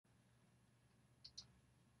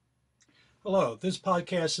Hello, this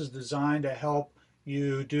podcast is designed to help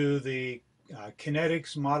you do the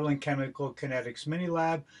kinetics, modeling chemical kinetics mini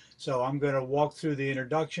lab. So I'm going to walk through the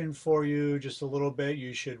introduction for you just a little bit.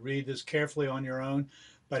 You should read this carefully on your own.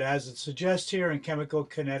 But as it suggests here in chemical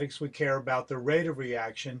kinetics, we care about the rate of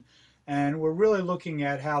reaction. And we're really looking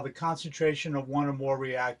at how the concentration of one or more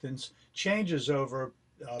reactants changes over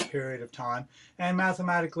a period of time. And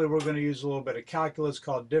mathematically, we're going to use a little bit of calculus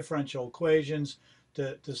called differential equations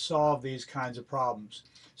to solve these kinds of problems.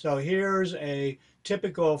 So here's a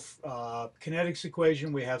typical kinetics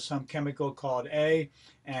equation. We have some chemical called A,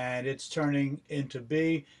 and it's turning into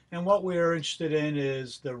B. And what we are interested in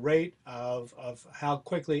is the rate of how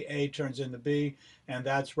quickly A turns into B, and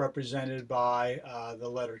that's represented by the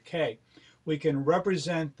letter K. We can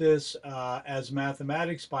represent this as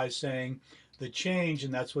mathematics by saying the change,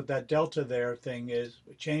 and that's what that delta there thing is,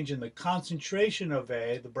 change in the concentration of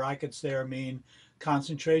A, the brackets there mean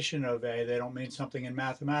concentration of A, they don't mean something in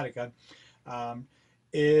Mathematica, um,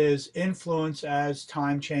 is influence as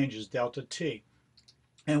time changes, delta T.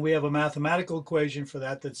 And we have a mathematical equation for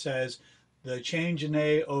that that says the change in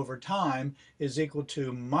A over time is equal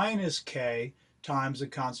to minus K times the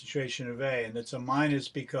concentration of A. And it's a minus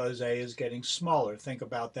because A is getting smaller. Think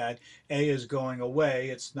about that. A is going away,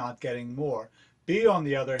 it's not getting more. B, on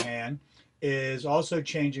the other hand, is also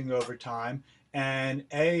changing over time, and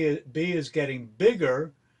B is getting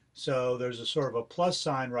bigger, so there's a sort of a plus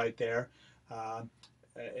sign right there. Uh,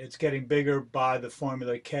 it's getting bigger by the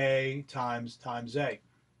formula K times A.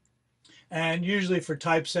 And usually for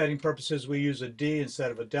typesetting purposes, we use a D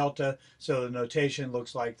instead of a delta. So the notation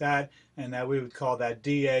looks like that. And that we would call that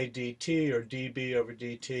dA dt or dB over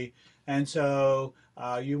dt. And so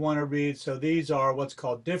you want to read, so these are what's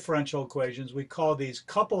called differential equations. We call these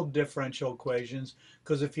coupled differential equations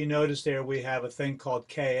because if you notice there, we have a thing called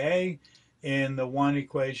Ka in the one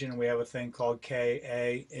equation, and we have a thing called Ka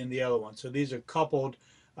in the other one. So these are coupled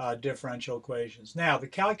differential equations. Now, the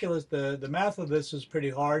calculus, the math of this is pretty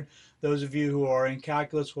hard. Those of you who are in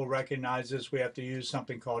calculus will recognize this. We have to use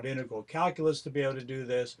something called integral calculus to be able to do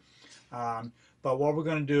this. But what we're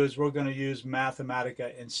going to do is we're going to use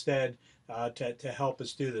Mathematica instead to help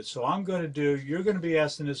us do this. So I'm going to do, you're going to be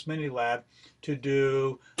asked in this mini lab to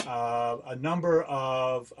do a number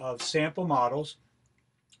of sample models.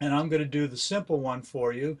 And I'm going to do the simple one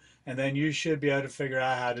for you, and then you should be able to figure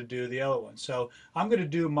out how to do the other one. So I'm going to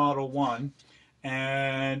do model one,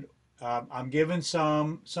 and I'm given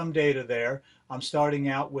some data there. I'm starting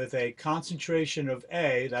out with a concentration of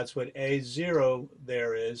A, that's what A0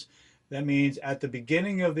 there is. That means at the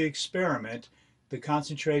beginning of the experiment, the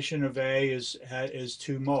concentration of A is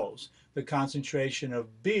 2 moles. The concentration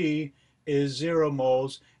of B is 0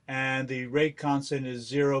 moles, and the rate constant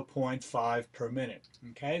is 0.5 per minute.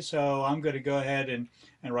 Okay, so I'm going to go ahead and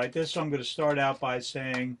write this. So I'm going to start out by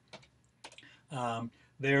saying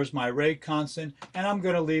there's my rate constant, and I'm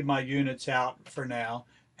going to leave my units out for now,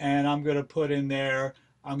 and I'm going to put in there,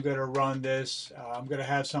 I'm going to run this, I'm going to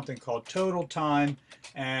have something called total time,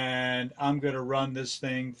 and I'm going to run this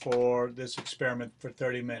thing for this experiment for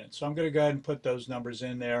 30 minutes. So I'm going to go ahead and put those numbers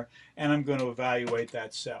in there, and I'm going to evaluate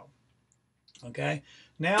that cell. Okay,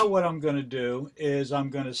 now what I'm going to do is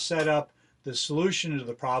I'm going to set up the solution to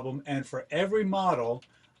the problem, and for every model,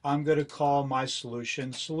 I'm going to call my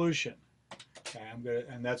solution solution. Okay,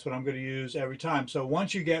 and that's what I'm going to use every time. So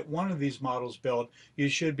once you get one of these models built, you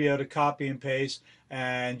should be able to copy and paste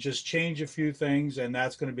and just change a few things, and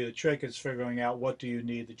that's going to be the trick, is figuring out what do you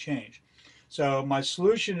need to change. So my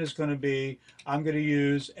solution is going to be, I'm going to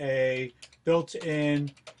use a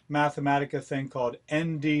built-in Mathematica thing called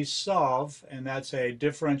ND-solve, and that's a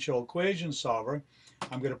differential equation solver.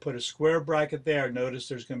 I'm going to put a square bracket there. Notice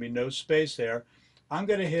there's going to be no space there. I'm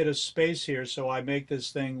going to hit a space here so I make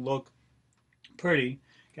this thing look pretty.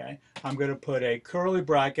 Okay, I'm going to put a curly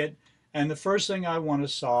bracket, and the first thing I want to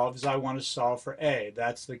solve is I want to solve for A.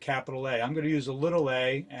 That's the capital A. I'm going to use a little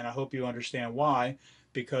a, and I hope you understand why,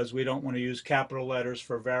 because we don't want to use capital letters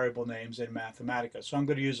for variable names in Mathematica. So I'm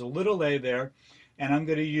going to use a little a there, and I'm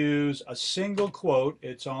going to use a single quote.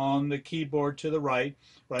 It's on the keyboard to the right,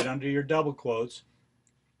 right under your double quotes,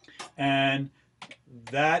 and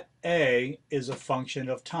that A is a function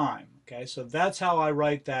of time. Okay, so that's how I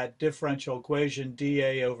write that differential equation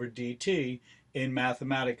dA over dt in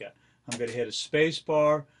Mathematica. I'm going to hit a space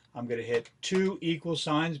bar. I'm going to hit two equal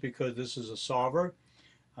signs because this is a solver.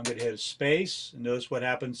 I'm going to hit a space, and notice what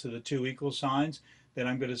happens to the two equal signs. Then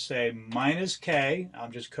I'm going to say minus k.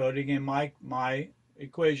 I'm just coding in my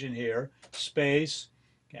equation here. Space,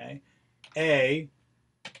 okay, A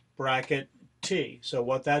bracket t. So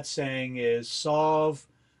what that's saying is solve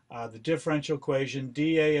the differential equation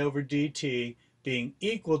dA over dt being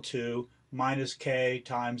equal to minus k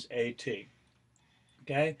times at.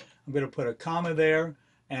 Okay, I'm going to put a comma there,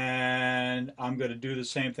 and I'm going to do the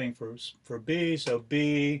same thing for b. So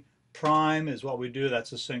b prime is what we do.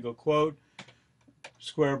 That's a single quote,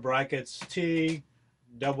 square brackets t,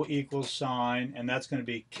 double equals sign, and that's going to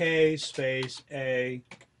be k space a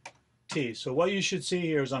t. So what you should see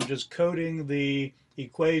here is I'm just coding the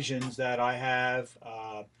equations that I have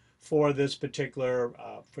for this particular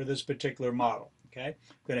model. Okay,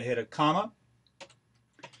 I'm going to hit a comma.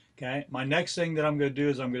 Okay, my next thing that I'm going to do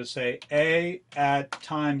is I'm going to say a at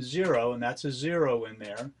time 0, and that's a 0 in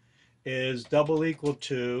there, is double equal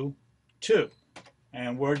to 2.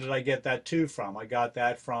 And where did I get that 2 from? I got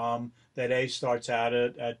that from that a starts out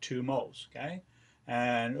at 2 moles. Okay,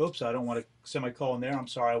 and oops, I don't want a semicolon there. I'm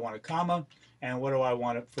sorry, I want a comma. And what do I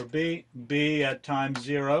want it for b? B at time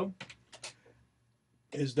 0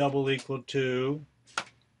 is double equal to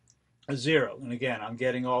a 0. And again, I'm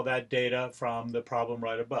getting all that data from the problem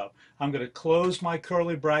right above. I'm going to close my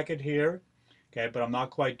curly bracket here, okay, but I'm not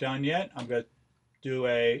quite done yet. I'm going to do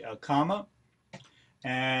a comma.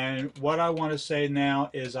 And what I want to say now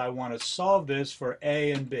is I want to solve this for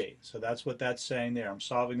a and b. So that's what that's saying there. I'm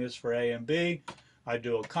solving this for a and b. I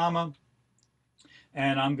do a comma.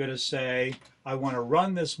 And I'm going to say I want to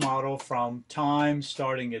run this model from time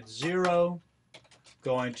starting at 0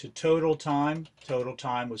 going to total time. Total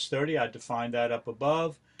time was 30. I defined that up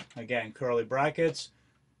above. Again, curly brackets,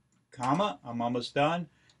 comma. I'm almost done.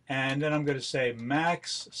 And then I'm going to say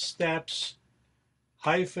max steps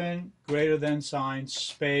hyphen greater than sign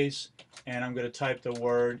space, and I'm going to type the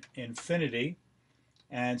word infinity.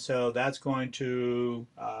 And so that's going to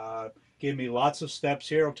give me lots of steps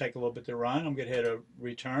here. It'll take a little bit to run. I'm going to hit a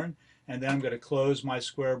return, and then I'm going to close my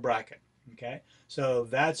square bracket. Okay, so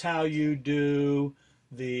that's how you do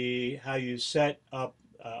how you set up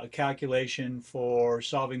a calculation for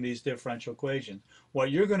solving these differential equations.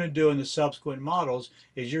 What you're going to do in the subsequent models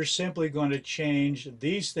is you're simply going to change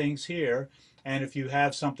these things here, and if you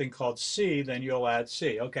have something called C, then you'll add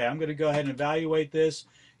C. Okay, I'm going to go ahead and evaluate this.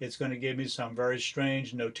 It's going to give me some very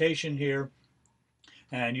strange notation here,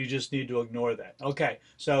 and you just need to ignore that. Okay,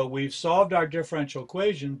 so we've solved our differential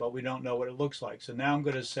equation, but we don't know what it looks like. So now I'm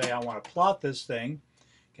going to say I want to plot this thing,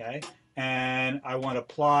 okay, and I want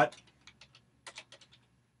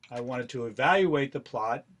to evaluate the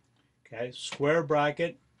plot, okay, square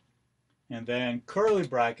bracket, and then curly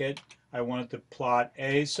bracket. I wanted to plot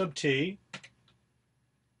a sub t,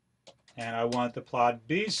 and I want to plot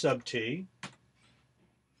b sub t.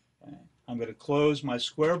 Okay. I'm going to close my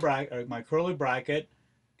square bracket, or my curly bracket.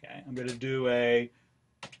 Okay, I'm going to do a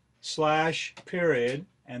slash period,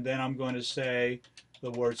 and then I'm going to say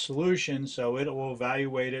the word solution, so it will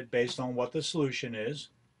evaluate it based on what the solution is,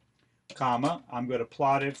 comma. I'm going to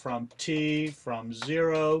plot it from t from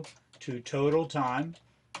 0 to total time.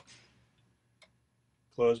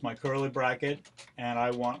 Close my curly bracket, and I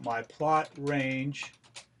want my plot range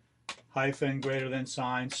hyphen greater than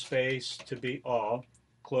sign space to be all.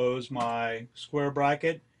 Close my square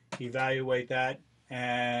bracket, evaluate that,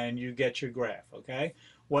 and you get your graph. Okay,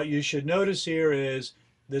 what you should notice here is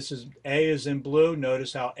this is A is in blue.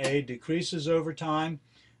 Notice how A decreases over time.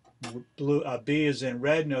 B is in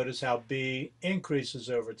red. Notice how B increases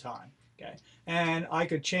over time. Okay, and I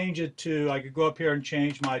could change it to, I could go up here and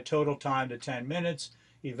change my total time to 10 minutes,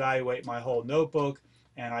 evaluate my whole notebook,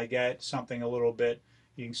 and I get something a little bit.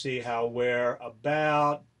 You can see how we're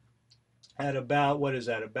at about, what is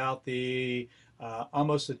that, about the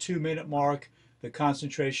almost the 2-minute mark. The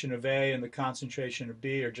concentration of A and the concentration of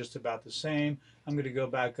B are just about the same. I'm going to go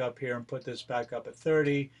back up here and put this back up at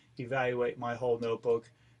 30, evaluate my whole notebook,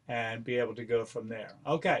 and be able to go from there.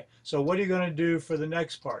 Okay, so what are you going to do for the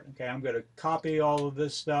next part? Okay, I'm going to copy all of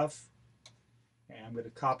this stuff. Okay, I'm going to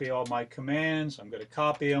copy all my commands. I'm going to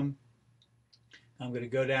copy them. I'm going to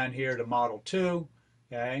go down here to Model 2,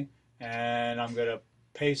 okay, and I'm going to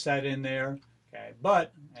paste that in there, okay,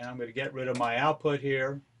 and I'm going to get rid of my output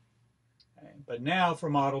here. Okay, but now for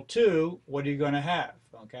Model 2, what are you going to have?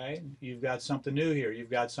 Okay, you've got something new here. You've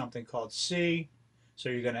got something called C, so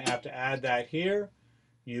you're going to have to add that here.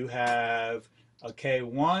 You have a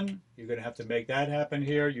K1, you're going to have to make that happen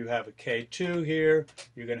here. You have a K2 here,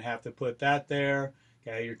 you're going to have to put that there.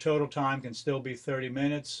 Okay, your total time can still be 30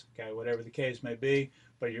 minutes, okay, whatever the case may be,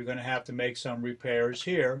 but you're going to have to make some repairs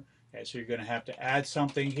here. Okay, so you're going to have to add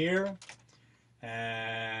something here,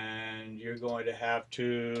 and you're going to have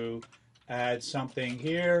to add something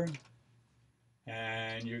here,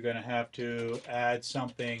 and you're going to have to add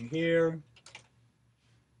something here,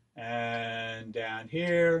 And down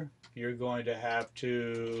here, you're going to have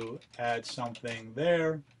to add something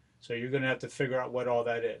there. So you're going to have to figure out what all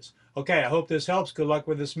that is. Okay, I hope this helps. Good luck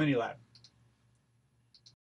with this mini lab.